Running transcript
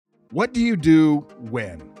What do you do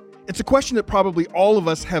when? It's a question that probably all of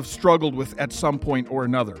us have struggled with at some point or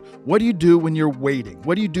another. What do you do when you're waiting?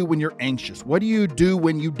 What do you do when you're anxious? What do you do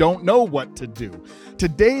when you don't know what to do?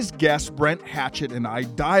 Today's guest, Brent, Hatchett, and I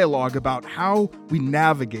dialogue about how we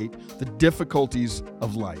navigate the difficulties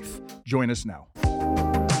of life. Join us now.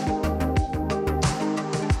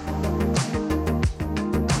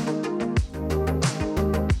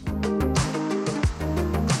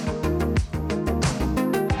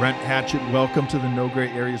 Brent, Hatchett, welcome to the No Gray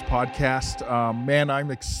Areas podcast. Man, I'm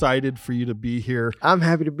excited for you to be here. I'm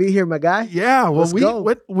happy to be here, my guy. Yeah,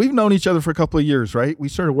 well, we've known each other for a couple of years, right? We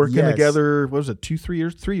started working together, what was it, 3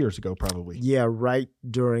 years? 3 years ago, probably. Yeah, right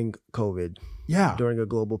during COVID. Yeah. During a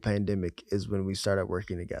global pandemic is when we started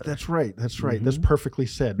working together. That's right. Mm-hmm. That's perfectly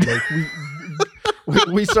said. Like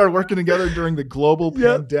we started working together during the global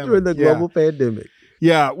pandemic. During the global pandemic.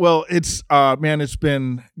 Yeah, well, it's it's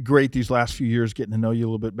been great these last few years getting to know you a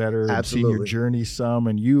little bit better. Absolutely. And seeing your journey some,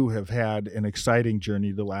 and you have had an exciting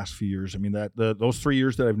journey the last few years. I mean, those 3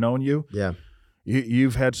 years that I've known you,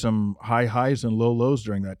 you've had some high highs and low lows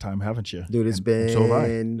during that time, haven't you? Dude, it's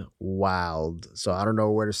been wild. So I don't know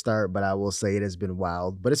where to start, but I will say it has been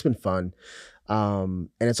wild, but it's been fun. And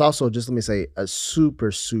it's also, just let me say, a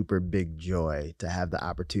super, super big joy to have the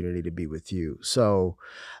opportunity to be with you. So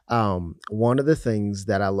one of the things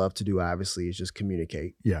that I love to do, obviously, is just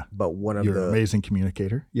communicate. Yeah. But You're an amazing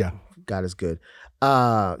communicator. Yeah. God is good.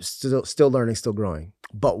 Still learning, still growing.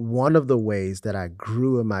 But one of the ways that I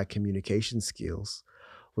grew in my communication skills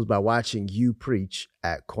was by watching you preach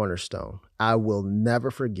at Cornerstone. I will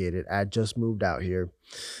never forget it. I just moved out here.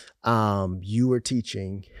 You were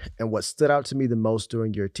teaching, and what stood out to me the most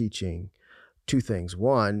during your teaching, two things.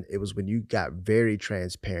 One, it was when you got very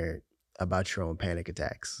transparent about your own panic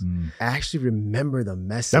attacks. I actually remember the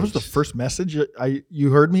message. That was the first message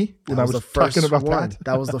you heard me when I was talking about that.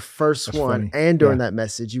 That was the first one. Funny. And during that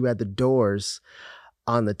message, you had the doors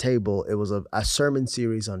on the table. It was a sermon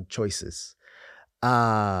series on choices.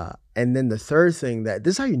 And then the third thing this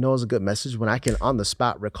is how you know it's a good message, when I can on the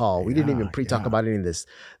spot recall. We didn't even pre-talk about any of this.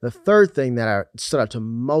 The third thing that stood out to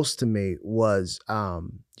most to me was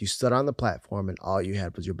you stood on the platform and all you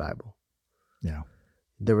had was your Bible. Yeah.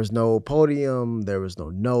 There was no podium. There was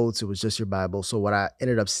no notes. It was just your Bible. So what I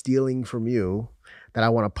ended up stealing from you that I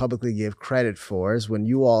want to publicly give credit for is when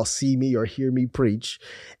you all see me or hear me preach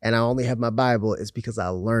and I only have my Bible, it's because I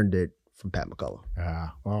learned it from Pat McCullough.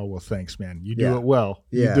 Oh, well, thanks, man. You do it well.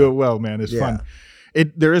 Yeah. You do it well, man. It's fun.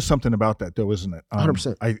 There is something about that, though, isn't it?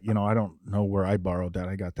 100%. I don't know where I borrowed that.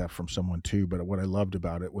 I got that from someone too. But what I loved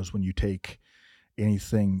about it was when you take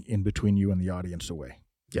anything in between you and the audience away.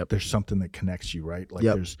 Yep. There's something that connects you, right? Like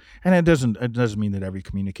and it doesn't mean that every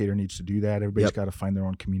communicator needs to do that. Everybody's got to find their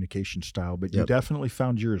own communication style, but you definitely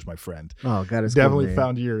found yours, my friend. Oh, God, it's definitely good,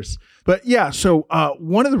 found yours. But yeah, so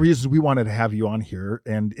one of the reasons we wanted to have you on here,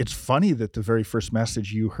 and it's funny that the very first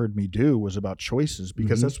message you heard me do was about choices,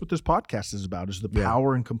 because that's what this podcast is about, is the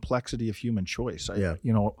power and complexity of human choice.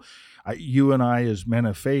 You and I, as men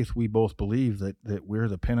of faith, we both believe that we're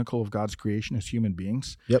the pinnacle of God's creation as human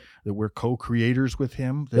beings, that we're co-creators with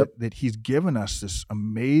him, that he's given us this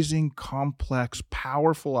amazing, complex,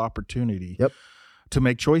 powerful opportunity to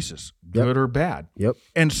make choices, good or bad.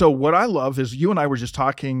 And so what I love is you and I were just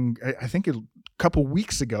talking, I think a couple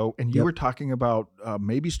weeks ago, and you were talking about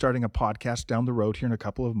maybe starting a podcast down the road here in a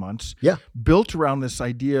couple of months, built around this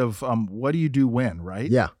idea of what do you do when, right?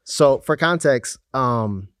 Yeah. So for context,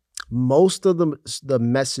 most of the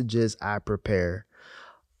messages I prepare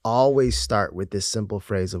always start with this simple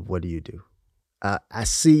phrase of, what do you do? I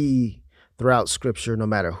see throughout scripture, no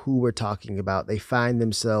matter who we're talking about, they find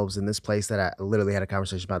themselves in this place that I literally had a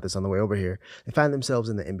conversation about this on the way over here. They find themselves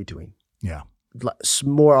in the in-between. Yeah.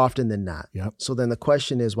 More often than not. So then the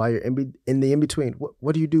question is, while you're in the in-between,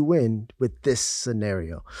 what do you do when with this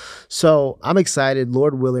scenario? So I'm excited.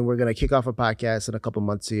 Lord willing, we're going to kick off a podcast in a couple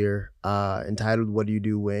months here entitled What Do You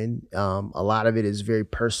Do When? A lot of it is very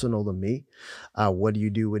personal to me. What do you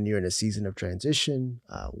do when you're in a season of transition?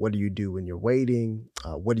 What do you do when you're waiting?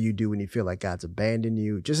 What do you do when you feel like God's abandoned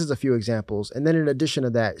you? Just as a few examples. And then in addition to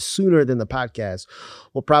that, sooner than the podcast,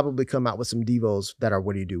 we'll probably come out with some devos that are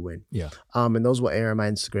what do you do when? And those will air on my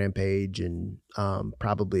Instagram page, and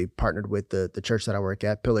probably partnered with the church that I work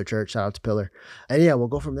at, Pillar Church. Shout out to Pillar. And we'll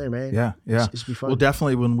go from there, man. It's be fun. Well,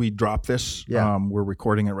 definitely when we drop this, we're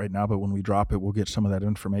recording it right now, but when we drop it, we'll get some of that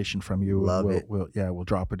information from you. We'll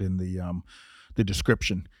drop it in the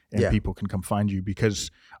description, and people can come find you,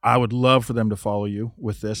 because I would love for them to follow you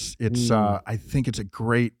with this. It's I think it's a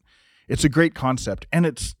great it's a great concept, and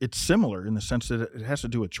it's similar in the sense that it has to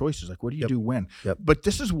do with choices. Like, what do you do when? But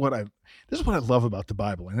this is what I love about the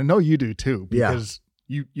Bible, and I know you do too, because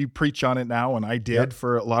you preach on it now, and I did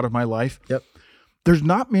for a lot of my life. There's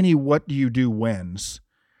not many what do you do whens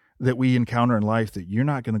that we encounter in life that you're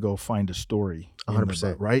not going to go find a story.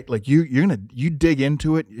 100%, right? Like you dig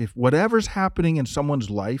into it. If whatever's happening in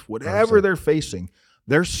someone's life, whatever 100%. They're facing,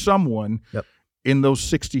 there's someone in those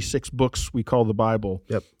 66 books we call the Bible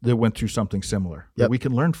that went through something similar that we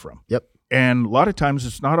can learn from. And a lot of times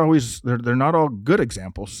it's not always, they're not all good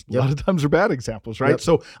examples. A lot of times they're bad examples, right?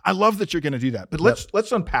 So I love that you're going to do that. But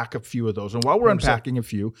let's unpack a few of those. And while we're 100%. Unpacking a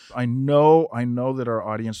few, I know that our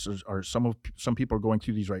audience are some people are going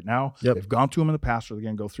through these right now. They've gone through them in the past, or they're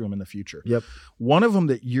going to go through them in the future. One of them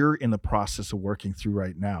that you're in the process of working through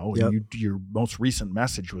right now, and your most recent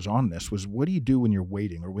message was on this, was what do you do when you're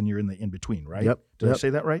waiting or when you're in the in-between, right? Did I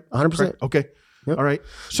say that right? 100%. Correct? Okay. All right.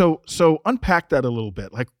 So unpack that a little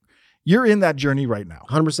bit. Like, you're in that journey right now.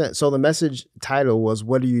 100%. So the message title was,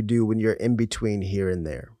 what do you do when you're in between here and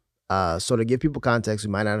there? So to give people context who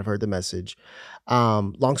might not have heard the message,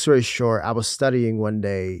 long story short, I was studying one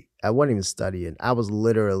day. I wasn't even studying. I was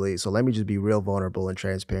literally, so let me just be real vulnerable and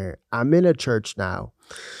transparent. I'm in a church now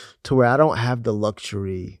to where I don't have the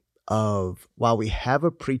luxury of, while we have a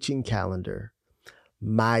preaching calendar,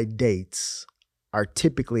 my dates are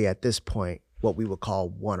typically at this point what we would call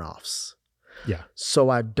one-offs.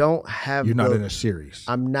 So I don't have. You're not in a series.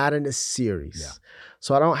 I'm not in a series.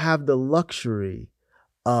 So I don't have the luxury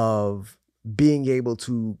of being able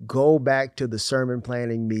to go back to the sermon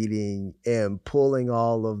planning meeting and pulling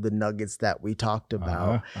all of the nuggets that we talked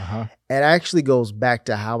about. It actually goes back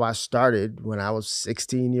to how I started when I was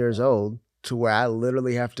 16 years old, to where I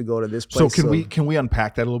literally have to go to this place. So can we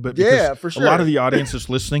unpack that a little bit? Because for sure. A lot of the audience that's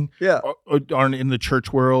listening aren't in the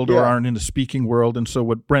church world or aren't in the speaking world. And so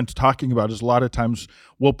what Brent's talking about is a lot of times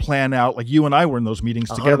we'll plan out, like you and I were in those meetings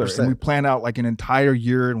together, 100%. And we plan out like an entire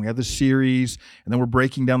year, and we have the series, and then we're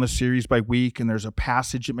breaking down the series by week, and there's a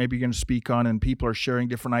passage that maybe you're going to speak on, and people are sharing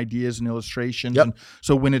different ideas and illustrations. And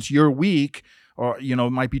so when it's your week, or, it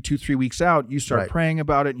might be 2-3 weeks out, you start praying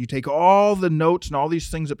about it, and you take all the notes and all these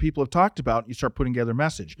things that people have talked about, and you start putting together a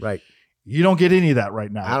message. You don't get any of that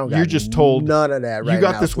right now. You're just told none of that right now. You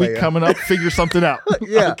got this week coming up, figure something out.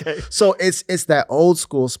 Okay. So it's that old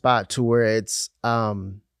school spot to where it's,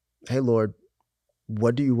 hey, Lord,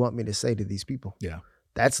 what do you want me to say to these people?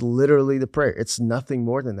 That's literally the prayer. It's nothing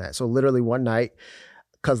more than that. So literally one night,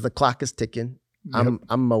 because the clock is ticking,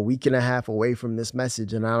 I'm a week and a half away from this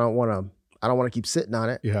message, and I don't want to keep sitting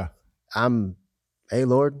on it. Hey,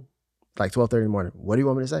 Lord, like 12:30 in the morning, what do you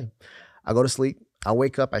want me to say? I go to sleep. I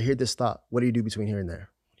wake up. I hear this thought. What do you do between here and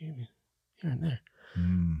there? What do you mean? Here and there.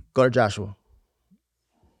 Go to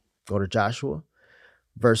Joshua.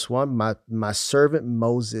 Verse 1, my servant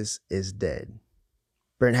Moses is dead.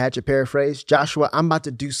 Brent Hatchett paraphrase, Joshua, I'm about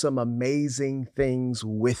to do some amazing things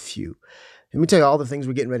with you. Let me tell you all the things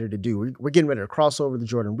we're getting ready to do. We're getting ready to cross over the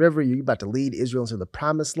Jordan River. You're about to lead Israel into the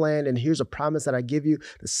promised land. And here's a promise that I give you.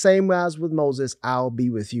 The same way I was with Moses, I'll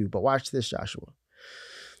be with you. But watch this, Joshua.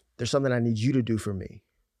 There's something I need you to do for me.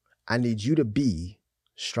 I need you to be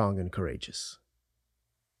strong and courageous.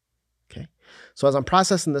 Okay. So as I'm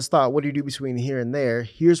processing this thought, what do you do between here and there?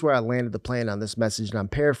 Here's where I landed the plane on this message, and I'm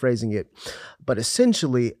paraphrasing it. But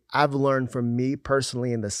essentially, I've learned from me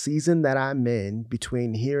personally in the season that I'm in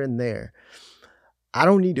between here and there, I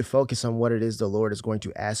don't need to focus on what it is the Lord is going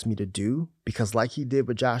to ask me to do, because like he did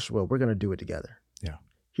with Joshua, we're going to do it together.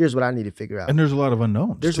 Here's what I need to figure out. And there's a lot of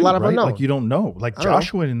unknowns. There's a lot of unknowns. Like you don't know. Like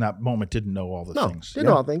Joshua in that moment didn't know all the things. Didn't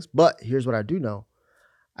know all things. But here's what I do know.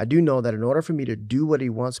 I do know that in order for me to do what he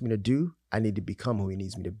wants me to do, I need to become who he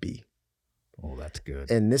needs me to be. Oh, that's good.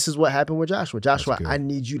 And this is what happened with Joshua. Joshua, I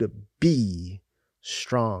need you to be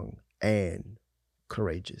strong and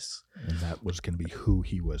courageous. And that was going to be who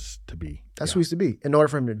he was to be. That's who he's to be, in order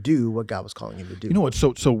for him to do what God was calling him to do. You know what?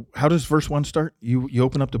 So how does verse 1 start? You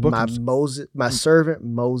open up the book. My servant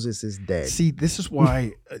Moses is dead. See, this is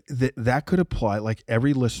why that could apply, like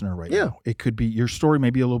every listener right now. It could be, your story may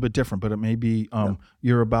be a little bit different, but it may be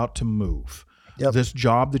you're about to move. This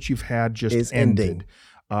job that you've had just ended.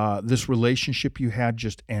 This relationship you had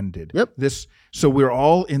just ended. So we're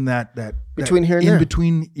all in that between here and there.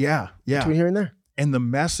 Between here and there. And the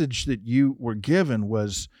message that you were given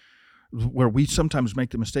was where we sometimes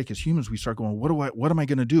make the mistake as humans. We start going, what am I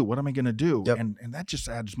going to do? What am I going to do? And that just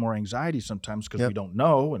adds more anxiety sometimes because we don't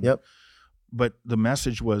know. But the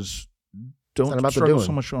message was, don't struggle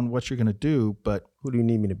so much on what you're going to do, but who do you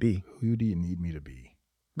need me to be? Who do you need me to be?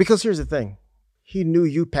 Because here's the thing. He knew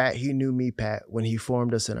you, Pat. He knew me, Pat, when he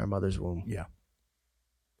formed us in our mother's womb.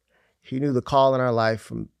 He knew the call in our life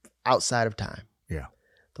from outside of time. Yeah.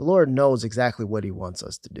 The Lord knows exactly what he wants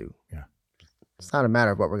us to do. Yeah. It's not a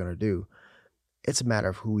matter of what we're going to do. It's a matter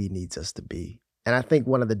of who he needs us to be. And I think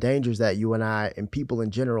one of the dangers that you and I and people in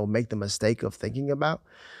general make the mistake of thinking about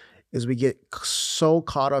is we get so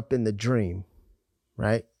caught up in the dream,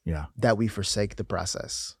 right? Yeah. That we forsake the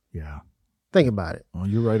process. Yeah. Think about it. Well,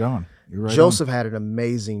 you're right on. Joseph had an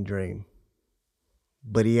amazing dream,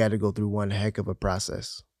 but he had to go through one heck of a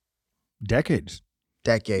process. Decades.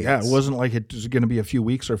 Yeah, it wasn't like it was going to be a few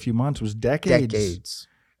weeks or a few months. It was decades.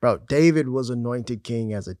 Bro, David was anointed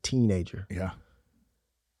king as a teenager. Yeah.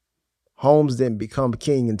 Holmes didn't become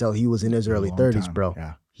king until he was in his early 30s, bro.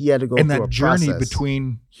 Yeah. He had to go through a process. And that journey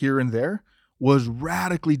between here and there was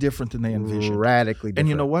radically different than they envisioned. Radically different. And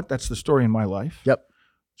you know what? That's the story in my life. Yep.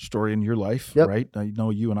 Story in your life, right? I know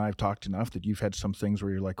you and I have talked enough that you've had some things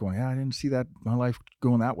where you're like going, I didn't see that my life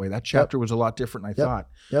going that way. That chapter was a lot different than I thought.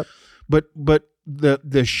 Yep. But the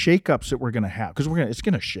shakeups that we're going to have, because it's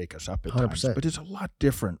going to shake us up at 100%. times, but it's a lot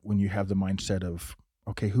different when you have the mindset of,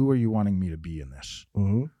 okay, who are you wanting me to be in this?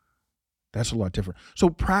 Mm-hmm. That's a lot different. So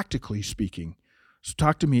practically speaking, so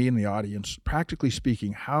talk to me in the audience. Practically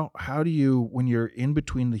speaking, how do you, when you're in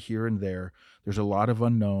between the here and there, there's a lot of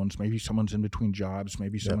unknowns. Maybe someone's in between jobs.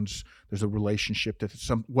 Maybe there's a relationship that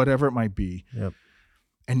whatever it might be. Yep.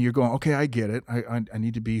 And you're going, okay, I get it. I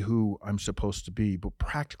need to be who I'm supposed to be. But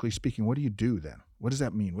practically speaking, what do you do then? What does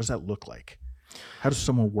that mean? What does that look like? How does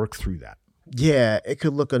someone work through that? Yeah, it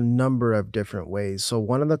could look a number of different ways. So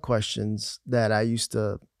one of the questions that I used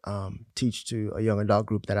to teach to a young adult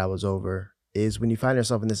group that I was over is when you find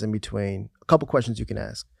yourself in this in-between, a couple questions you can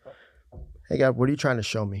ask. Hey, God, what are you trying to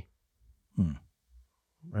show me?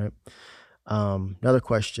 Right? Another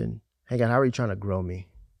question. Hey, God, how are you trying to grow me?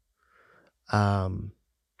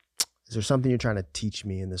 Is there something you're trying to teach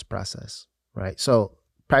me in this process? Right? So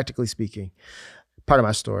practically speaking, part of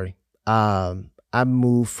my story, I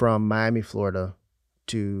moved from Miami, Florida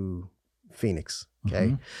to Phoenix.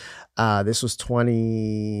 Okay. Mm-hmm. This was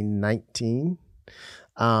 2019.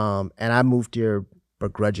 And I moved here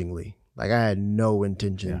begrudgingly. Like I had no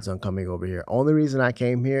intentions on coming over here. Only reason I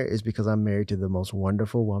came here is because I'm married to the most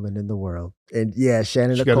wonderful woman in the world. And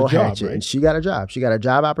Shannon Nicole Hatchett. Right? And she got a job. She got a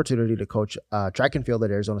job opportunity to coach track and field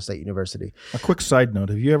at Arizona State University. A quick side note.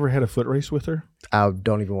 Have you ever had a foot race with her? I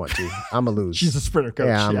don't even want to. I'm a lose. She's a sprinter coach.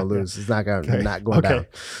 Yeah, I'm a lose. It's not going down.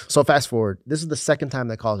 So fast forward. This is the second time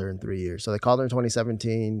they called her in 3 years. So they called her in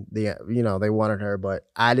 2017. They wanted her, but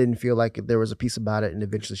I didn't feel like there was a piece about it. And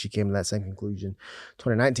eventually she came to that same conclusion.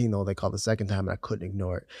 2019, though, they called the second time and I couldn't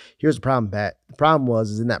ignore it. Here's the problem, Pat. The problem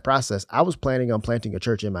was in that process, I was planning on planting a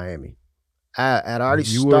church in Miami. I had already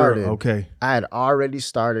started. Okay. I had already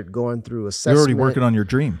started going through assessment. You're already working on your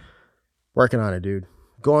dream. Working on it, dude.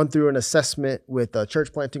 Going through an assessment with a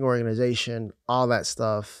church planting organization, all that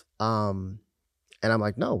stuff. And I'm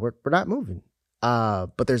like, no, we're not moving.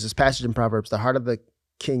 But there's this passage in Proverbs, the heart of the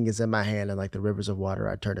king is in my hand, and like the rivers of water,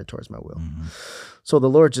 I turn it towards my will. Mm-hmm. So the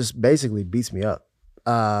Lord just basically beats me up.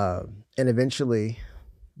 And eventually,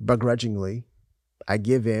 begrudgingly, I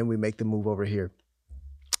give in. We make the move over here.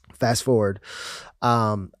 Fast forward,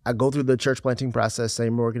 I go through the church planting process,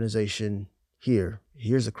 same organization here.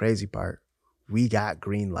 Here's the crazy part. We got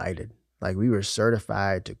green lighted. Like we were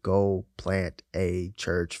certified to go plant a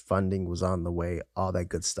church. Funding was on the way, all that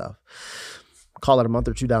good stuff. Call it a month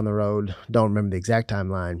or two down the road. Don't remember the exact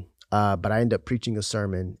timeline. But I ended up preaching a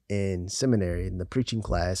sermon in seminary in the preaching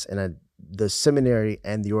class, and the seminary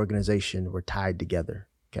and the organization were tied together.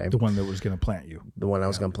 Okay. The one that was going to plant you. The one that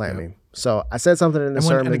was going to plant me. So I said something in the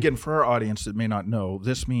sermon. And again, for our audience that may not know,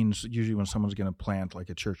 this means usually when someone's going to plant like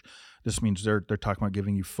a church, this means they're talking about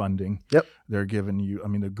giving you funding. Yep. They're giving you,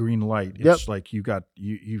 the green light. It's like you've got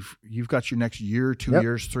your next year, 2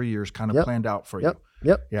 years, 3 years kind of planned out for you.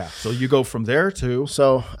 Yep. Yeah. So you go from there to.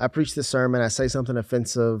 So I preach this sermon. I say something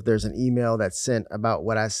offensive. There's an email that's sent about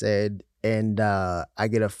what I said. And I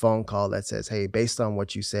get a phone call that says, hey, based on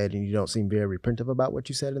what you said, and you don't seem very repentive about what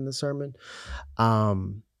you said in the sermon,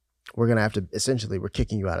 we're going to have to, essentially, we're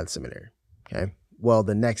kicking you out of the seminary. Okay. Well,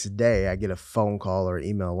 the next day I get a phone call or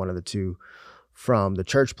email, one of the two, from the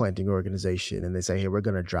church planting organization. And they say, hey, we're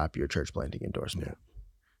going to drop your church planting endorsement. Yeah.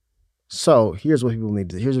 So here's what people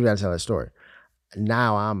need to, here's what we got to tell that story.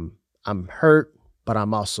 Now I'm hurt, but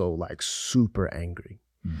I'm also like super angry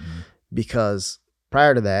because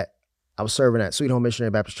prior to that, I was serving at Sweet Home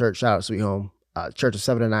Missionary Baptist Church. Shout out Sweet Home, church of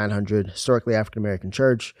 7 to 900, historically African-American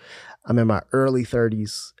church. I'm in my early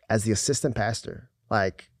 30s as the assistant pastor.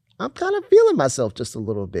 Like, I'm kind of feeling myself just a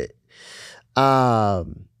little bit.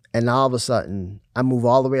 And And all of a sudden, I move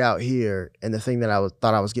all the way out here, and the thing that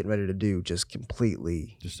thought I was getting ready to do just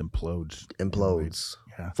completely implodes,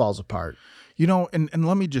 falls apart. You know, and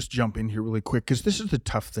let me just jump in here really quick, because this is the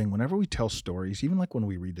tough thing. Whenever we tell stories, even like when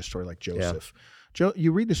we read the story like Joseph,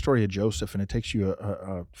 you read the story of Joseph, and it takes you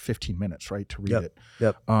 15 minutes, right, to read it.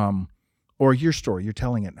 Yep. Or your story, you're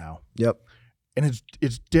telling it now. Yep. And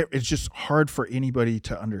it's just hard for anybody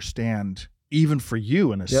to understand, even for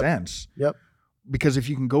you in a sense. Yep. Because if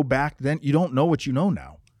you can go back, then you don't know what you know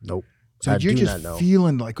now. Nope. So you're just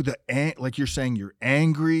feeling like like you're saying, you're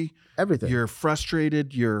angry, everything. You're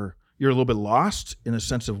frustrated. You're a little bit lost in a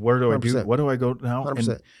sense of where do I 100%. Do? What do I go now? 100%.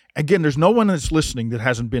 And again, there's no one that's listening that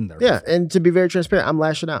hasn't been there. Yeah, before. And to be very transparent, I'm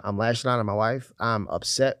lashing out. I'm lashing out on my wife. I'm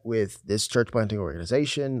upset with this church planting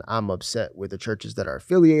organization. I'm upset with the churches that are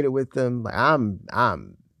affiliated with them. Like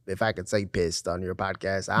I'm if I could say pissed on your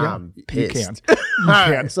podcast, I'm pissed. You can. You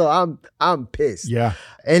can. So I'm pissed. Yeah.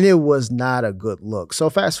 And it was not a good look. So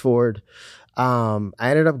fast forward, I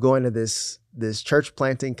ended up going to this church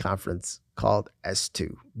planting conference called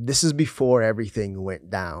S2. This is before everything went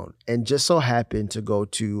down, and just so happened to go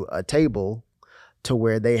to a table to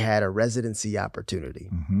where they had a residency opportunity.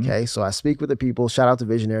 Mm-hmm. Okay. So I speak with the people, shout out to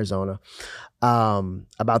Vision Arizona,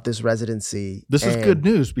 about this residency. This is good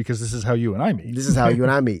news, because this is how you and I meet. This is how you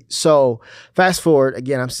and I meet. So fast forward,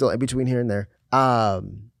 again, I'm still in between here and there.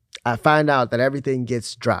 I find out that everything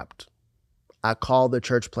gets dropped. I call the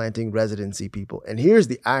church planting residency people. And here's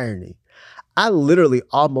the irony. I literally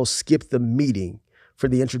almost skipped the meeting for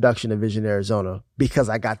the introduction of Vision Arizona because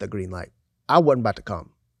I got the green light. I wasn't about to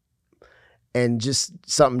come. And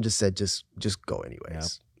something just said, just go anyways. Yeah.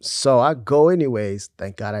 So I go anyways.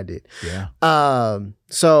 Thank God I did. Yeah.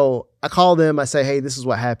 So I call them. I say, hey, this is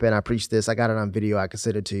what happened. I preached this. I got it on video. I can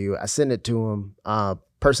send it to you. I send it to him.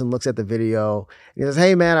 Person looks at the video and he says,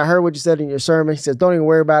 hey man, I heard what you said in your sermon. He says, don't even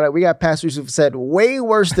worry about it. We got pastors who've said way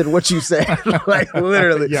worse than what you said. Like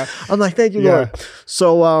literally. Yeah. I'm like, thank you, Lord.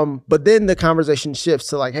 So, but then the conversation shifts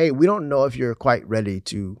to like, hey, we don't know if you're quite ready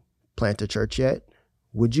to plant a church yet.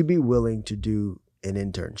 Would you be willing to do an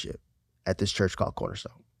internship at this church called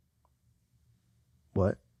Cornerstone?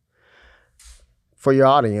 What? For your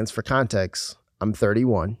audience, for context, I'm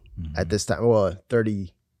 31 at this time. Well,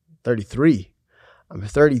 33. I'm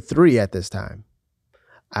 33 at this time.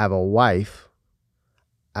 I have a wife.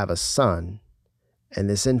 I have a son. And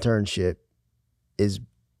this internship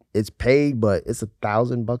it's paid, but it's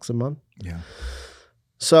 $1,000 a month. Yeah.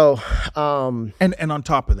 So, and on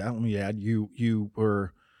top of that, let me add, you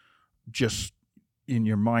were just in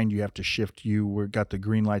your mind, you have to shift. You got the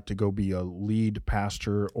green light to go be a lead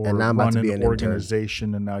pastor or run an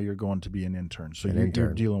organization, and now you're going to be an intern. So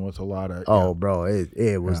you're dealing with a lot of. Bro,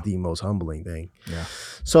 it was the most humbling thing. Yeah.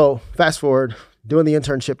 So fast forward, doing the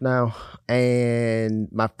internship now, and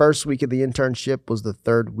my first week of the internship was the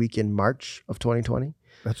third week in March of 2020.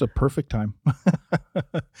 That's a perfect time.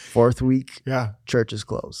 Fourth week, church is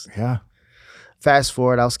closed. Yeah. Fast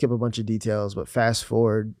forward, I'll skip a bunch of details, but fast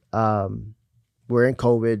forward, we're in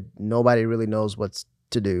COVID. Nobody really knows what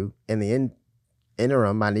to do. In the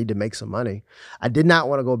interim, I need to make some money. I did not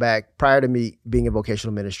want to go back. Prior to me being in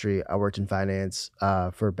vocational ministry, I worked in finance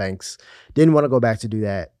for banks. Didn't want to go back to do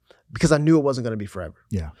that because I knew it wasn't going to be forever.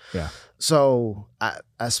 Yeah, yeah. So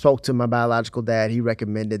I spoke to my biological dad. He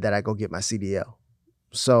recommended that I go get my CDL.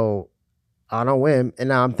 So on a whim, and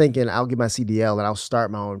now I'm thinking I'll get my CDL and I'll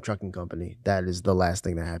start my own trucking company. That is the last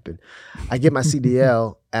thing that happened. I get my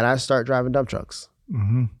CDL and I start driving dump trucks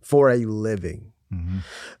for a living. Mm-hmm.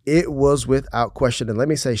 It was without question. And let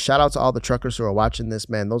me say, shout out to all the truckers who are watching this,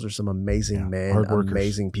 man. Those are some amazing men,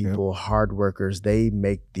 amazing people, hard workers. They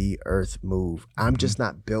make the earth move. I'm just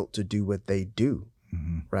not built to do what they do.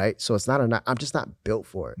 Mm-hmm. Right. So it's I'm just not built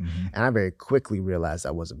for it. Mm-hmm. And I very quickly realized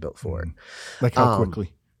I wasn't built for it. Like how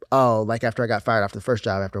quickly? Oh, like after I got fired off the first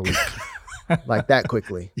job after a week. Like that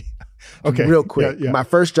quickly. Okay. Real quick. Yeah. My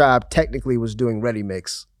first job technically was doing ready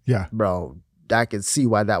mix. Yeah. Bro, I could see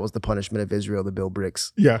why that was the punishment of Israel to build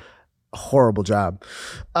bricks. Yeah. Horrible job.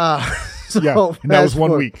 And that was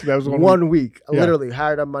 1 week. That was one week. Literally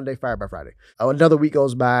hired on Monday, fired by Friday. Another week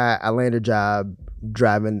goes by. I land a job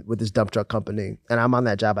driving with this dump truck company, and I'm on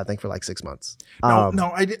that job I think for like 6 months. I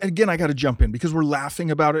got to jump in because we're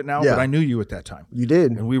laughing about it now, but I knew you at that time. You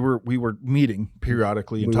did, and we were meeting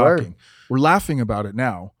periodically and talking. We're laughing about it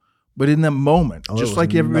now, but in that moment, just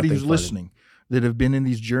like everybody who's listening that have been in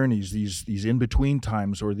these journeys, these in between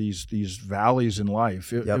times or these valleys in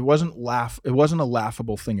life, it wasn't a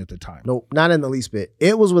laughable thing at the time. No, not in the least bit.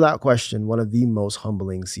 It was without question one of the most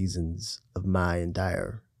humbling seasons of my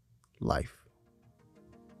entire life.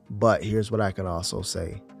 But here's what I can also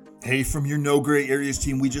say. Hey, from your No Gray Areas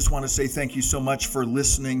team, we just want to say thank you so much for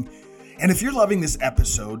listening. And if you're loving this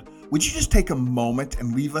episode, would you just take a moment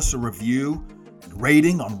and leave us a review and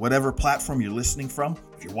rating on whatever platform you're listening from?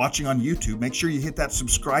 If you're watching on YouTube, make sure you hit that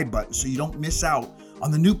subscribe button so you don't miss out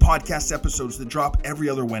on the new podcast episodes that drop every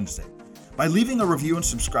other Wednesday. By leaving a review and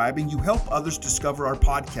subscribing, you help others discover our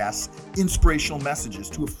podcast's inspirational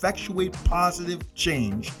messages to effectuate positive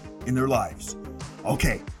change in their lives.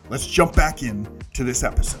 Okay, let's jump back in to this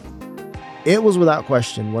episode. It was without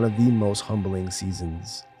question one of the most humbling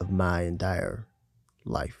seasons of my entire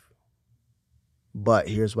life. But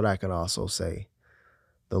here's what I can also say.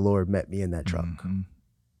 The Lord met me in that truck.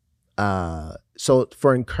 Mm-hmm. So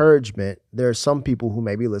for encouragement, there are some people who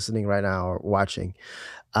may be listening right now or watching.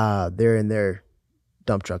 They're in their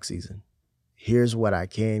dump truck season. Here's what I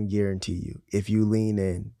can guarantee you. If you lean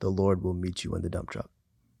in, the Lord will meet you in the dump truck.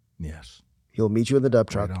 Yes. He'll meet you in the dump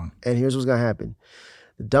truck. Right. And here's what's going to happen.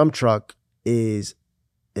 The dump truck is,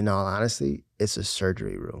 in all honesty, it's a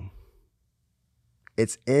surgery room.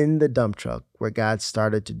 It's in the dump truck where God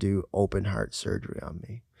started to do open heart surgery on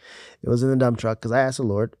me. It was in the dump truck because I asked the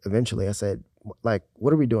Lord, eventually, I said, like,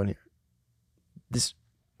 what are we doing here?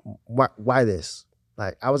 Why this?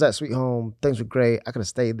 Like, I was at Sweet Home, things were great. I could have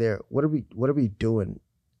stayed there. What are we doing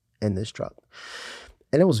in this truck?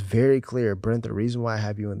 And it was very clear, Brent, the reason why I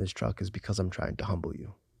have you in this truck is because I'm trying to humble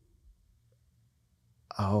you.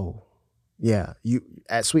 Oh, yeah. You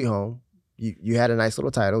at Sweet Home, you had a nice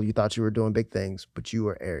little title. You thought you were doing big things, but you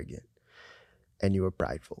were arrogant and you were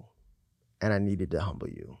prideful. And I needed to humble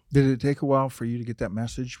you. Did it take a while for you to get that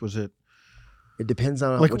message? Was it? It depends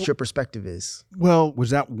on what your perspective is. Well, was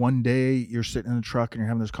that one day you're sitting in the truck and you're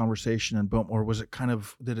having this conversation and boom, or was it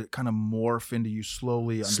did it kind of morph into you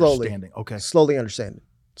slowly understanding? Okay. Slowly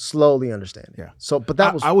understanding. Yeah. So, but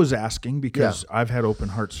that was. I was asking because I've had open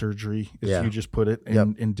heart surgery, as you just put it,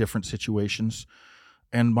 in different situations.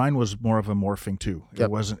 And mine was more of a morphing too. It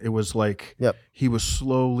was like he was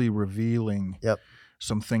slowly revealing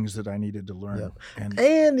some things that I needed to learn. And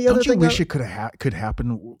the other thing, don't you wish it could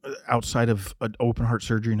happen outside of an open heart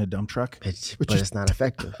surgery in a dump truck? But it's not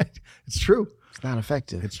effective. It's true. It's not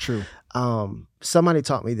effective. It's true. Somebody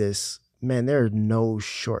taught me this. Man, there are no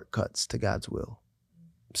shortcuts to God's will.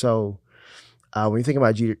 So when you think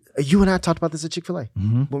about Jesus, you and I talked about this at Chick-fil-A.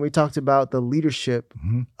 Mm-hmm. When we talked about the leadership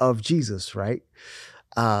of Jesus, right?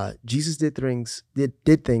 Jesus did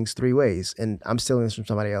things three ways. And I'm stealing this from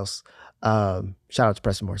somebody else. Shout out to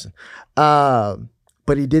Preston Morrison.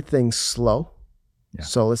 But he did things slow. Yeah.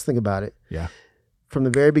 So let's think about it. Yeah. From the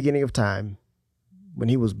very beginning of time, when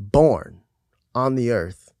he was born on the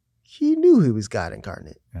earth, he knew he was God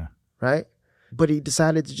incarnate. Yeah. Right? But he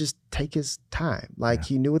decided to just take his time. Like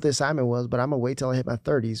he knew what the assignment was, but I'm going to wait till I hit my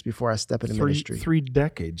 30s before I step into ministry. 3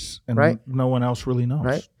 decades. And no one else really knows.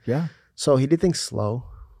 Right? Yeah. So he did things slow.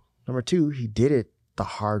 Number 2, he did it the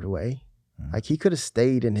hard way. Like he could have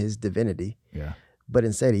stayed in his divinity. Yeah. But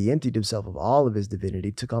instead he emptied himself of all of his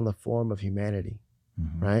divinity, took on the form of humanity.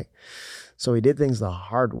 Mm-hmm. Right? So he did things the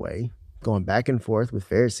hard way, going back and forth with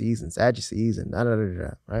Pharisees and Sadducees and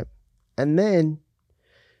right? And then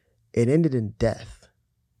it ended in death,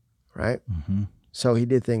 right? Mm-hmm. So he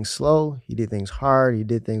did things slow, he did things hard, he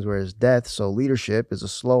did things where it's death. So leadership is a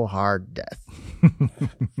slow, hard death,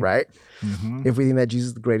 right? Mm-hmm. If we think that Jesus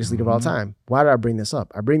is the greatest leader of all time. Why did I bring this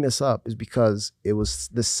up? I bring this up is because it was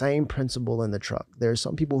the same principle in the truck. There are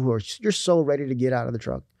some people who you're so ready to get out of the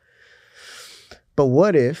truck. But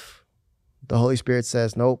what if the Holy Spirit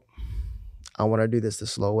says, nope, I want to do this the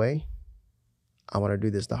slow way. I want to do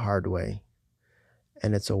this the hard way.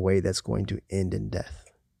 And it's a way that's going to end in death.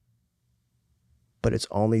 But it's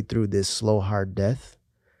only through this slow, hard death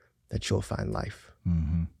that you'll find life.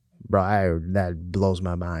 Mm-hmm. Bro, that blows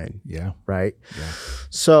my mind. Yeah. Right? Yeah.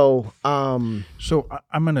 So, I'm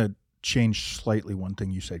going to change slightly one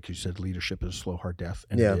thing you said, because you said leadership is a slow, hard death.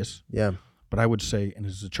 And it is. Yeah. But I would say, and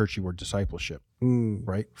as a churchy word, discipleship,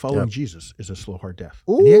 right? Following Jesus is a slow, hard death.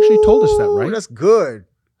 Ooh, and he actually told us that, right? That's good.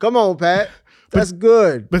 Come on, Pat. That's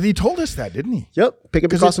good. But he told us that, didn't he? Yep. Pick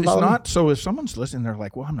up your cross and follow me. So if someone's listening, they're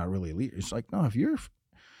like, well, I'm not really a leader. It's like, no, if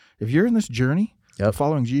you're in this journey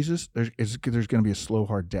following Jesus, there's going to be a slow,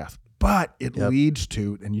 hard death. But it leads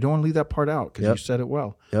to, and you don't want to leave that part out because you said it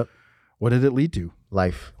well. Yep. What did it lead to?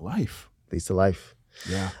 Life. Leads to life.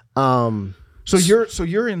 Yeah. So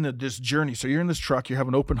you're in this journey. So you're in this truck. You're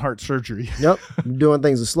having open heart surgery. Yep. Doing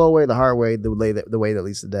things the slow way, the hard way, the way that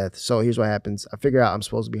leads to death. So here's what happens. I figure out I'm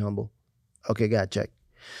supposed to be humble. Okay, God, check.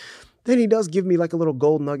 Then he does give me like a little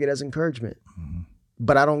gold nugget as encouragement. Mm-hmm.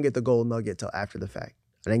 But I don't get the gold nugget till after the fact.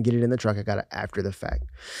 I didn't get it in the truck. I got it after the fact.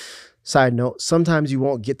 Side note, sometimes you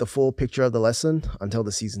won't get the full picture of the lesson until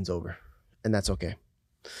the season's over, and that's okay.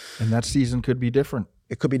 And that season could be different.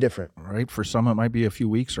 It could be different. Right? For some, it might be a few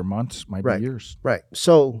weeks or months, might be years. Right.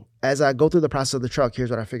 So as I go through the process of the truck, here's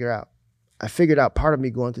what I figure out. I figured out part of me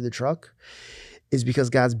going through the truck is because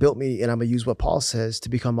God's built me, and I'm going to use what Paul says, to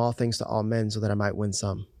become all things to all men so that I might win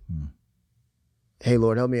some. Hey,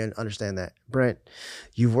 Lord, help me understand that. Brent,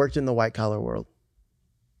 you've worked in the white collar world,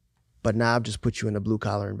 but now I've just put you in a blue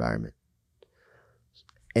collar environment.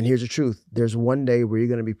 And here's the truth. There's one day where you're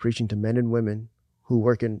going to be preaching to men and women who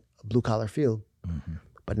work in a blue collar field. Mm-hmm.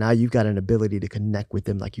 But now you've got an ability to connect with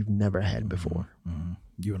them like you've never had before. Mm-hmm.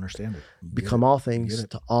 You understand it. Become all things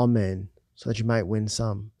to all men so that you might win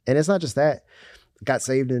some. And it's not just that. Got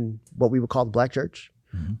saved in what we would call the black church.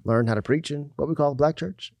 Learned how to preach in what we call the black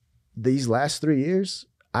church. These last 3 years,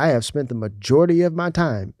 I have spent the majority of my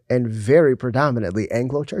time in very predominantly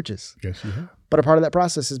Anglo churches. Yes, you have. But a part of that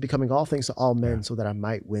process is becoming all things to all men so that I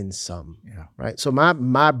might win some. Yeah. Right. So my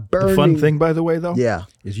burning. The fun thing, by the way, though,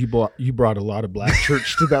 is you brought a lot of black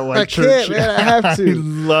church to that white church. Man, I have to. I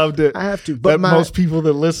loved it. I have to. But most people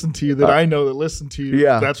that listen to you, that I know that listen to you,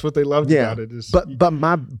 that's what they loved about it. But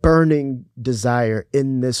my burning desire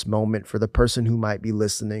in this moment for the person who might be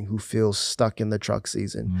listening, who feels stuck in the truck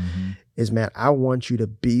season, is, man, I want you to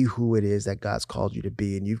be who it is that God's called you to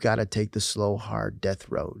be. And you've got to take the slow, hard death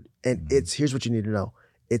road. And here's what you need to know.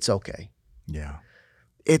 It's okay. Yeah.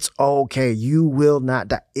 It's okay. You will not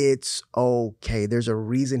die. It's okay. There's a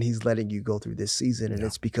reason he's letting you go through this season. And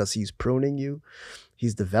it's because he's pruning you.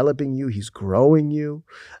 He's developing you. He's growing you.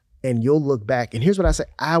 And you'll look back. And here's what I say.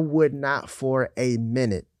 I would not for a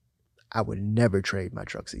minute, I would never trade my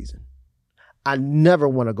truck season. I never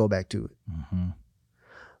want to go back to it.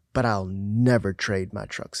 But I'll never trade my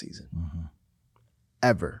truck season.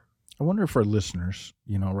 Ever. I wonder if our listeners,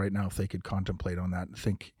 right now, if they could contemplate on that and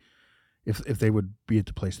think if they would be at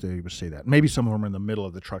the place they would say that. Maybe some of them are in the middle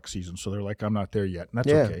of the truck season, so they're like, I'm not there yet. And that's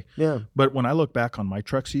okay. Yeah. But when I look back on my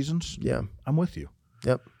truck seasons, I'm with you.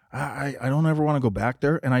 Yep. I don't ever want to go back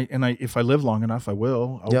there. And I if I live long enough, I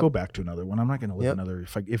will. I'll go back to another one. I'm not going to live another,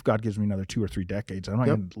 if God gives me another 2 or 3 decades, I'm not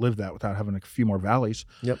going to live that without having a few more valleys.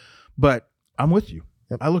 But I'm with you.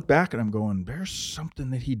 I look back and I'm going, there's something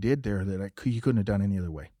that he did there that he couldn't have done any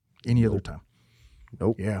other way, any other time.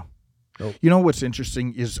 Yeah. You know what's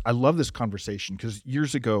interesting is I love this conversation because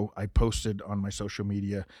years ago I posted on my social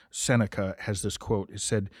media, Seneca has this quote. It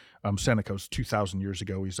said, Seneca was 2,000 years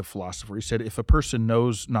ago. He's a philosopher. He said, if a person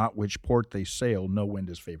knows not which port they sail, no wind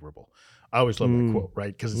is favorable. I always love that quote,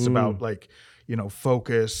 right? Because it's about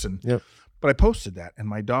focus and but I posted that, and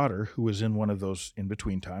my daughter, who was in one of those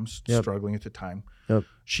in-between times, struggling at the time,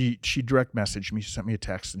 she direct messaged me, she sent me a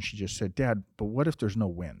text, and she just said, Dad, but what if there's no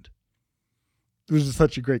wind? This is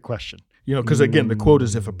such a great question. Because again, the quote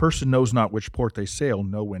is, if a person knows not which port they sail,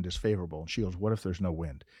 no wind is favorable. And she goes, what if there's no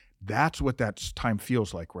wind? That's what that time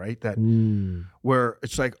feels like, right? That where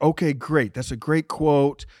it's like, okay, great. That's a great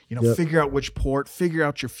quote. Figure out which port, figure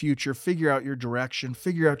out your future, figure out your direction,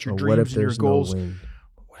 figure out your dreams and your goals.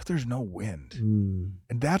 What if there's no wind?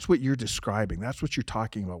 And that's what you're describing. That's what you're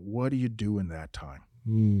talking about. What do you do in that time?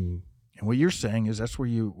 And what you're saying is that's where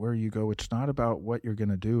you go. It's not about what you're going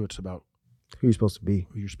to do. It's about who you're supposed to be.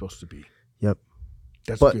 Who you're supposed to be. Yep.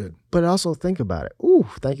 That's good. But also think about it. Ooh,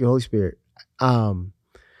 thank you, Holy Spirit.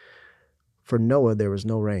 For Noah, there was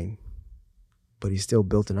no rain, but he still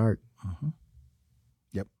built an ark.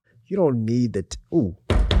 Yep. You don't need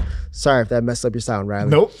sorry if that messed up your sound, Riley.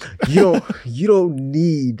 Nope. You don't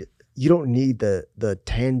need the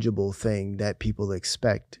tangible thing that people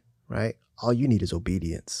expect, right? All you need is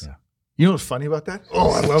obedience. Yeah. You know what's funny about that?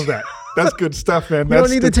 Oh, I love that. That's good stuff, man. You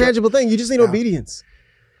don't need the tangible thing. You just need obedience.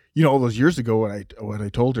 All those years ago, what I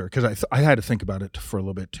told her, because I had to think about it for a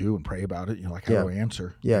little bit too and pray about it. How do I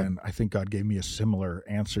answer? Yeah. And I think God gave me a similar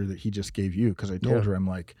answer that He just gave you, because I told her, I'm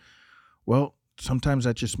like, well, sometimes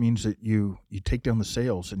that just means that you take down the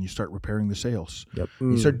sails and you start repairing the sails. Yep.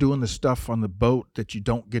 You start doing the stuff on the boat that you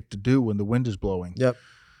don't get to do when the wind is blowing. Yep.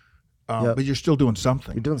 But you're still doing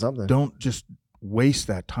something. You're doing something. Don't just waste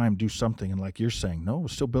that time. Do something. And like you're saying, no, we're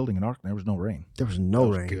still building an ark. And there was no rain. There was no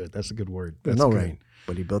rain. Good. That's a good word. There's no rain,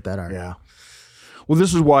 but He built that ark. Yeah. Well,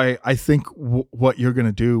 this is why I think what you're going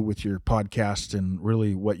to do with your podcast and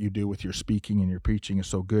really what you do with your speaking and your preaching is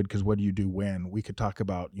so good, because what do you do when? We could talk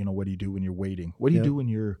about, what do you do when you're waiting? What do you do when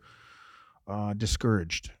you're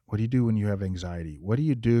discouraged? What do you do when you have anxiety? What do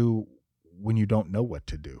you do when you don't know what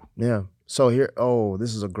to do? Yeah. So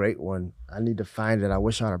this is a great one. I need to find it. I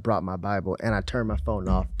wish I'd have brought my Bible, and I turned my phone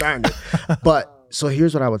off. Darn it. But so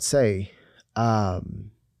here's what I would say.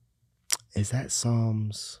 Is that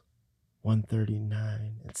Psalms?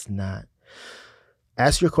 139. It's not.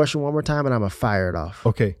 Ask your question one more time and I'm going to fire it off.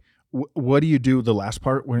 Okay. What do you do? The last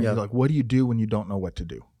part where Yep. you're like, what do you do when you don't know what to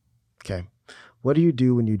do? Okay. What do you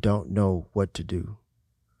do when you don't know what to do?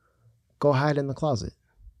 Go hide in the closet.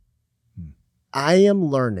 I am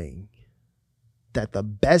learning that the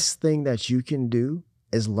best thing that you can do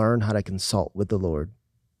is learn how to consult with the Lord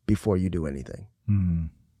before you do anything.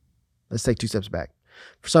 Let's take 2 steps back.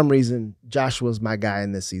 For some reason, Joshua's my guy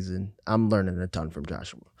in this season. I'm learning a ton from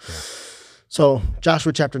Joshua. Yeah. So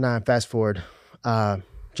Joshua chapter 9, fast forward.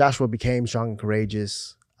 Joshua became strong and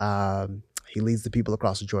courageous. He leads the people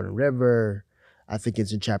across the Jordan River. I think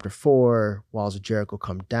it's in chapter 4, walls of Jericho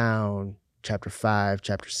come down. Chapter 5,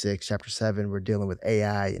 chapter 6, chapter 7, we're dealing with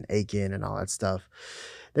Ai and Achan and all that stuff.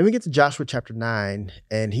 Then we get to Joshua chapter 9,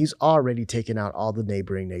 and he's already taken out all the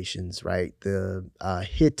neighboring nations, right? The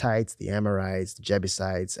Hittites, the Amorites, the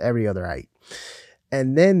Jebusites, every other ite.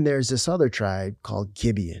 And then there's this other tribe called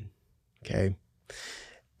Gibeon, okay?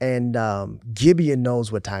 And Gibeon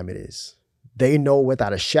knows what time it is. They know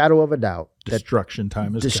without a shadow of a doubt that destruction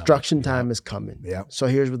time is coming. Yeah. So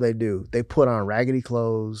here's what they do. They put on raggedy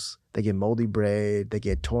clothes. They get moldy bread. They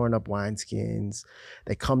get torn up wineskins.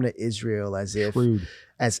 They come to Israel as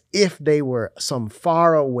if they were some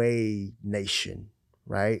faraway nation,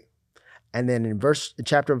 right? And then in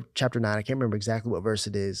chapter 9, I can't remember exactly what verse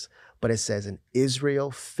it is, but it says, and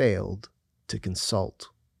Israel failed to consult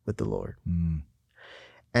with the Lord. And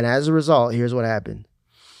as a result, here's what happened.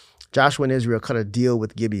 Joshua and Israel cut a deal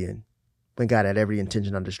with Gibeon when God had every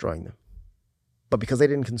intention on destroying them. But because they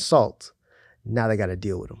didn't consult, now they got to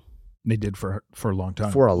deal with them. They did for a long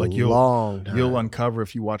time. For a long time. You'll uncover,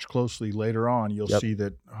 if you watch closely later on, you'll see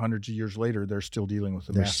that hundreds of years later, they're still dealing with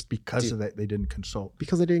them. Because of that, they didn't consult.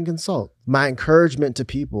 Because they didn't consult. My encouragement to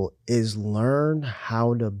people is learn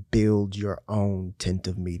how to build your own tent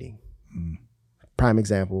of meeting. Prime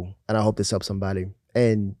example, and I hope this helps somebody.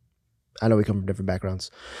 And I know we come from different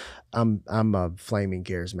backgrounds. I'm a flaming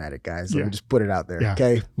charismatic guy, so let me just put it out there,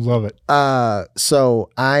 okay? Love it. So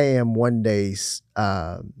I am one day,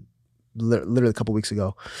 literally a couple weeks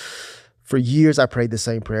ago, for years I prayed the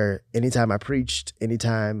same prayer. Anytime I preached,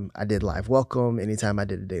 anytime I did live welcome, anytime I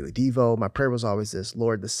did a daily devo, my prayer was always this: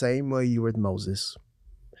 Lord, the same way you were with Moses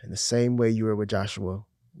and the same way you were with Joshua,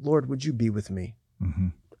 Lord, would you be with me?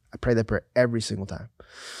 I pray that prayer every single time.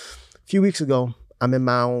 A few weeks ago, I'm in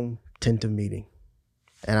my own tent of meeting.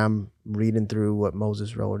 And I'm reading through what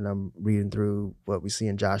Moses wrote, and I'm reading through what we see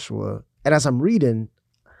in Joshua. And as I'm reading,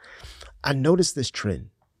 I noticed this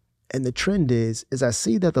trend. And the trend is I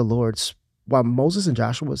see that the Lord, while Moses and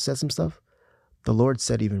Joshua said some stuff, the Lord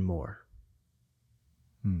said even more.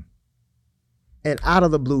 And out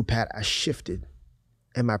of the blue, Pat, I shifted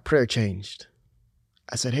and my prayer changed.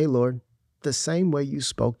 I said, hey, Lord, the same way you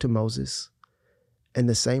spoke to Moses and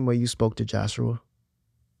the same way you spoke to Joshua,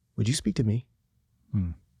 would you speak to me?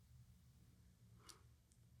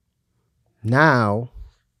 Now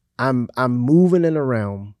I'm moving in a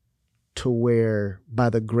realm to where, by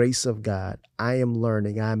the grace of God, I am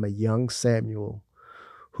learning. I'm a young Samuel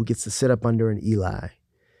who gets to sit up under an Eli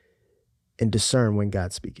and discern when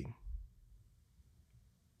God's speaking.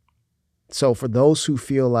 So for those who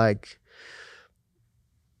feel like,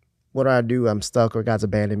 what do I do? I'm stuck, or God's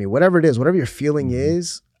abandoned me. Whatever it is, whatever your feeling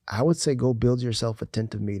is, I would say go build yourself a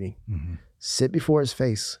tent of meeting. Sit before his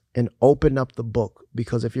face and open up the book.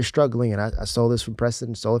 Because if you're struggling, and I stole this from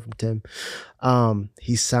Preston, stole it from Tim,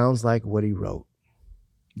 he sounds like what he wrote.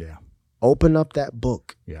 Yeah. Open up that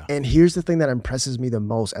book. Yeah. And here's the thing that impresses me the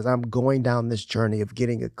most as I'm going down this journey of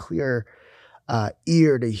getting a clear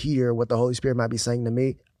ear to hear what the Holy Spirit might be saying to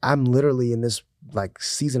me. I'm literally in this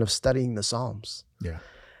season of studying the Psalms. Yeah.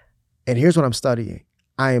 And here's what I'm studying.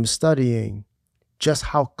 I am studying just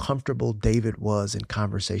how comfortable David was in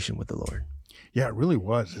conversation with the Lord. Yeah, it really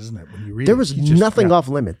was, isn't it? When you read there was nothing off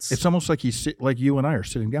limits. It's almost like like you and I are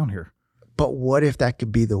sitting down here. But what if that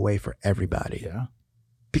could be the way for everybody? Yeah.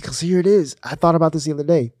 Because here it is. I thought about this the other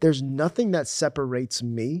day. There's nothing that separates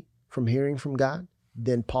me from hearing from God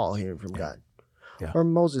than Paul hearing from God. Yeah. Or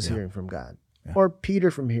Moses hearing from God. Yeah. Or Peter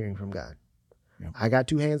from hearing from God. Yeah. I got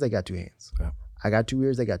 2 hands, they got 2 hands. Yeah. I got 2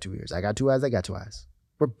 ears, they got 2 ears. I got 2 eyes, they got 2 eyes.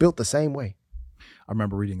 We're built the same way. I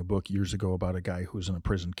remember reading a book years ago about a guy who was in a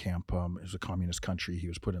prison camp. It was a communist country. He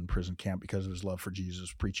was put in prison camp because of his love for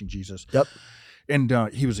Jesus, preaching Jesus. Yep. And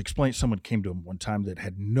he was explaining, someone came to him one time that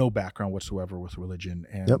had no background whatsoever with religion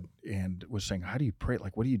and was saying, how do you pray?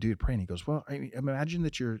 Like, what do you do to pray? And he goes, well, I imagine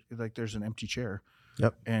that you're like, there's an empty chair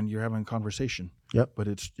and you're having a conversation, but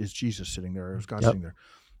it's Jesus sitting there, or it's God sitting there.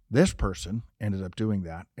 This person ended up doing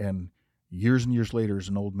that. And years later, as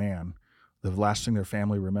an old man, the last thing their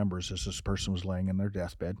family remembers is this person was laying in their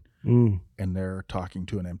deathbed and they're talking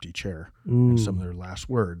to an empty chair. And some of their last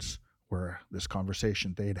words were this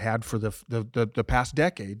conversation they had for the past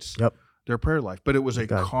decades, their prayer life. But it was a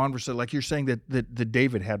conversation, like you're saying that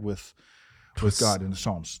David had with God in the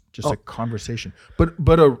Psalms, just a conversation.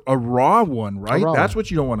 But a raw one, right? That's what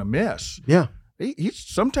you don't want to miss. Yeah.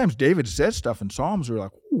 Sometimes David says stuff in Psalms where you're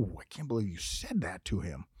like, ooh, I can't believe you said that to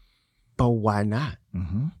him. But why not?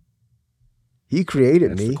 He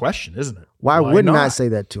created me. That's the question, isn't it? Why wouldn't I say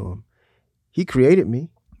that to him? He created me.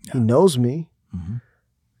 Yeah. He knows me.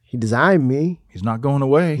 He designed me. He's not going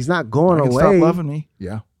away. He's not going away. Stop loving me.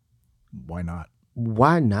 Yeah. Why not?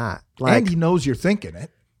 Why not? And he knows you're thinking it.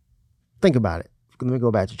 Think about it. Let me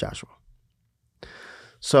go back to Joshua.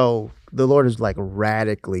 So the Lord is like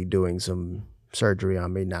radically doing some surgery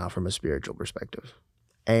on me now from a spiritual perspective.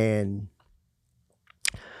 And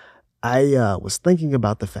I was thinking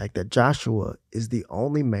about the fact that Joshua is the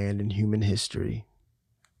only man in human history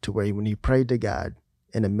to where when he prayed to God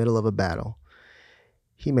in the middle of a battle,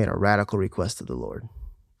 he made a radical request to the Lord.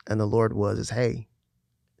 And the Lord was, hey,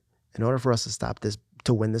 in order for us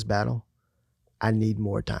to win this battle, I need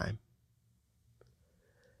more time.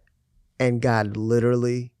 And God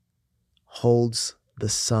literally holds the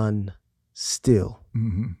sun still.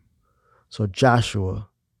 So Joshua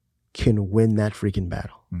can win that freaking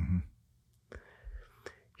battle.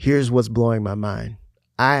 Here's what's blowing my mind.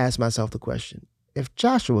 I asked myself the question, if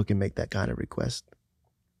Joshua can make that kind of request,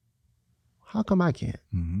 how come I can't?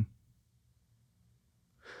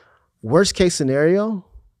 Worst case scenario,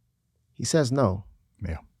 he says no.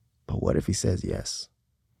 Yeah. But what if he says yes?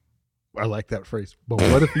 I like that phrase. But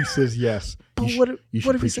what if he says yes? But you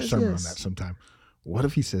should preach a sermon on that sometime. What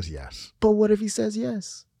if he says yes? But what if he says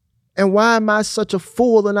yes? And why am I such a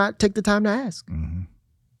fool to not take the time to ask?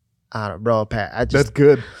 I don't, bro, Pat. That's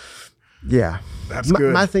good. Yeah, that's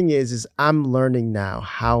good. My thing is I'm learning now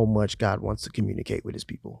how much God wants to communicate with His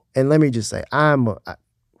people. And let me just say, I'm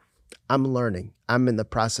learning. I'm in the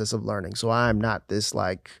process of learning. So I'm not this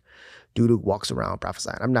like dude who walks around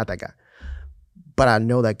prophesying. I'm not that guy. But I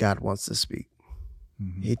know that God wants to speak.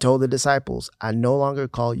 He told the disciples, I no longer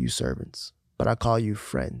call you servants, but I call you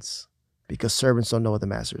friends, because servants don't know what the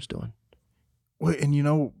master is doing. Well,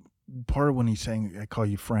 and part of when he's saying, I call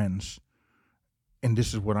you friends, and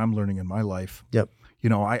this is what I'm learning in my life. Yep.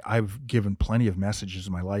 I've given plenty of messages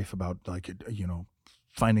in my life about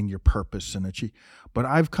finding your purpose and achieve. But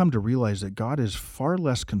I've come to realize that God is far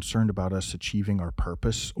less concerned about us achieving our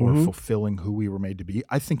purpose or fulfilling who we were made to be.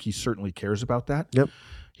 I think He certainly cares about that. Yep.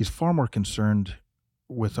 He's far more concerned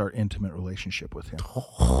with our intimate relationship with Him.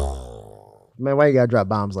 Man, why you gotta drop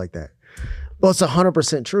bombs like that? Well, it's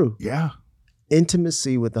 100% true. Yeah.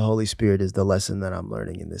 Intimacy with the Holy Spirit is the lesson that I'm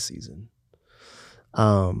learning in this season.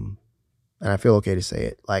 And I feel okay to say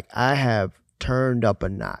it. Like, I have turned up a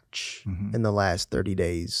notch in the last 30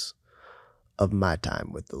 days of my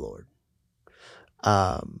time with the Lord.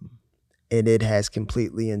 And it has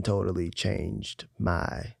completely and totally changed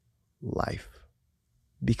my life.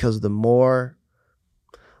 Because the more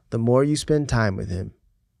you spend time with Him,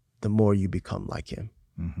 the more you become like Him.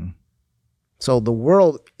 So the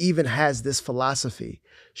world even has this philosophy.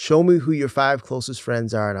 Show me who your 5 closest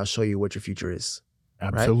friends are and I'll show you what your future is.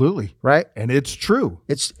 Absolutely. Right? And it's true.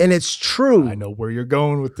 It's true. I know where you're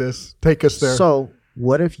going with this. Take us there. So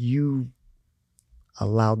what if you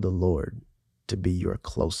allowed the Lord to be your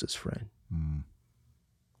closest friend?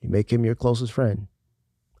 You make Him your closest friend,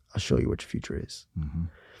 I'll show you what your future is.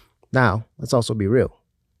 Now, let's also be real.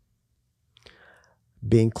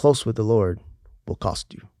 Being close with the Lord will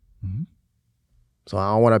cost you. So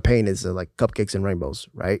I don't want to paint it as like cupcakes and rainbows,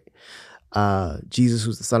 right? Jesus,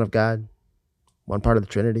 who's the Son of God, one part of the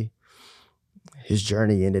Trinity, His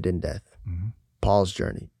journey ended in death. Paul's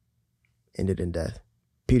journey ended in death.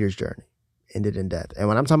 Peter's journey ended in death. And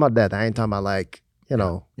when I'm talking about death, I ain't talking about like,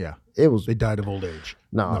 Yeah. It was. They died of old age.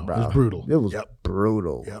 No, bro. It was brutal. It was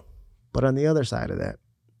brutal. Yep. But on the other side of that,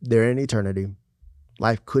 they're in eternity.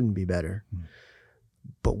 Life couldn't be better.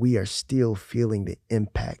 But we are still feeling the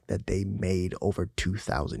impact that they made over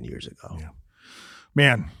 2,000 years ago. Yeah.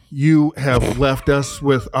 Man, you have left us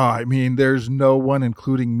with, there's no one,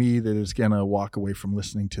 including me, that is going to walk away from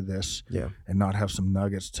listening to this and not have some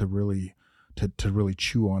nuggets to really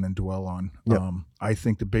chew on and dwell on. Yep. I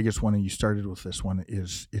think the biggest one, and you started with this one,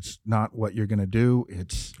 is it's not what you're going to do.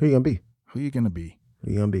 It's who you going to be. Who you going to be.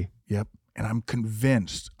 Who you going to be. Yep. And I'm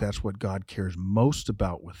convinced that's what God cares most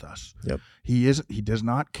about with us. Yep. He does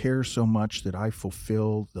not care so much that I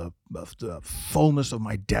fulfill the fullness of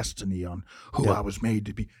my destiny on who I was made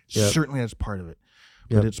to be. Yep. Certainly that's part of it.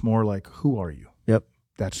 But it's more like, who are you? Yep.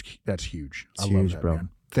 That's huge. It's I huge, love that, bro. Man.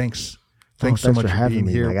 Thanks Thanks so much for having being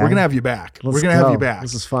me, here. my guy. We're gonna have you back. Let's We're gonna have go. you back.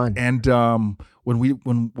 This is fun. And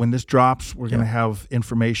when this drops, we're gonna have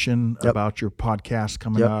information about your podcast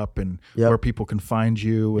coming up and where people can find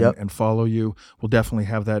you and follow you. We'll definitely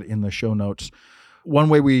have that in the show notes. One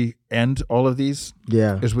way we end all of these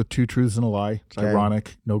is with 2 truths and a lie. It's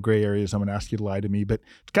ironic. No gray areas. I'm going to ask you to lie to me, but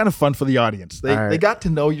it's kind of fun for the audience. They got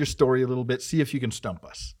to know your story a little bit. See if you can stump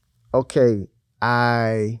us. Okay.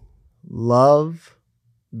 I love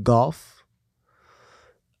golf.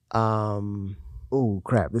 Oh,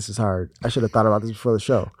 crap. This is hard. I should have thought about this before the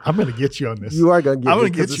show. I'm going to get you on this. You are going to get me. I'm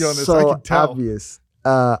going to get you on this. So I can tell. Obvious.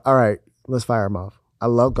 All right. Let's fire them off. I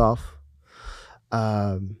love golf.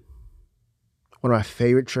 One of my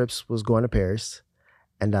favorite trips was going to Paris,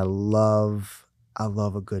 and I love a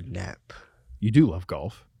good nap. You do love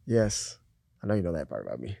golf. Yes. I know you know that part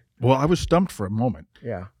about me. Well, I was stumped for a moment.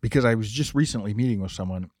 Yeah. Because I was just recently meeting with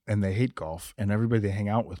someone, and they hate golf, and everybody they hang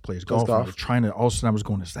out with plays golf. And I was trying to, all of a sudden I was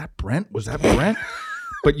going, is that Brent? Was that Brent?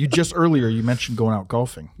 But you just earlier, you mentioned going out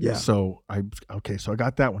golfing. Yeah. So I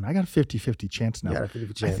got that one. I got a 50-50 chance now. You got a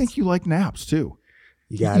 50-50 chance. I think you like naps too.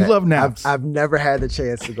 You love naps. I've never had the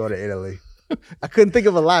chance to go to Italy. I couldn't think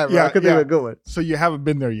of a lie, bro. I couldn't think of a good one. So you haven't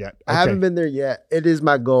been there yet. I haven't been there yet. It is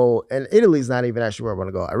my goal. And Italy's not even actually where I want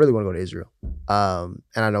to go. I really want to go to Israel. And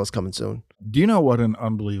I know it's coming soon. Do you know what an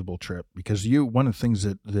unbelievable trip? Because one of the things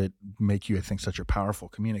that make you, I think, such a powerful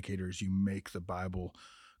communicator is you make the Bible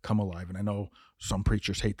come alive. And I know some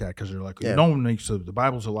preachers hate that because they're like, no one makes the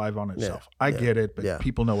Bible's alive on itself. I get it, but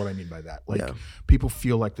people know what I mean by that. Like people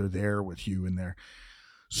feel like they're there with you in there.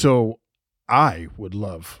 So I would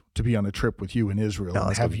love to be on a trip with you in Israel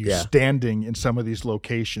and have you standing in some of these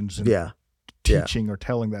locations and teaching or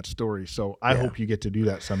telling that story. So I hope you get to do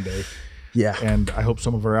that someday. Yeah. And I hope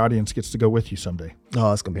some of our audience gets to go with you someday.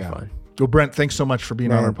 Oh, it's going to be fun. Well, Brent, thanks so much for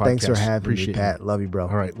being on our podcast. Thanks for having me, Pat. You. Love you, bro.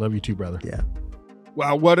 All right. Love you too, brother. Yeah.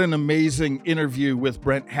 Wow, what an amazing interview with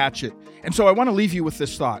Brent Hatchett. And so I want to leave you with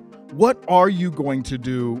this thought. What are you going to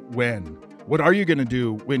do when? What are you going to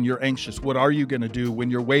do when you're anxious? What are you going to do when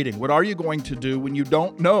you're waiting? What are you going to do when you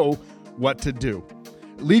don't know what to do?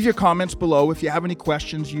 Leave your comments below. If you have any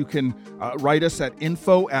questions, you can write us at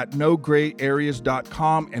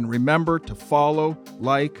info@nograyAreas.com. And remember to follow,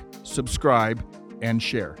 like, subscribe, and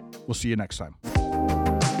share. We'll see you next time.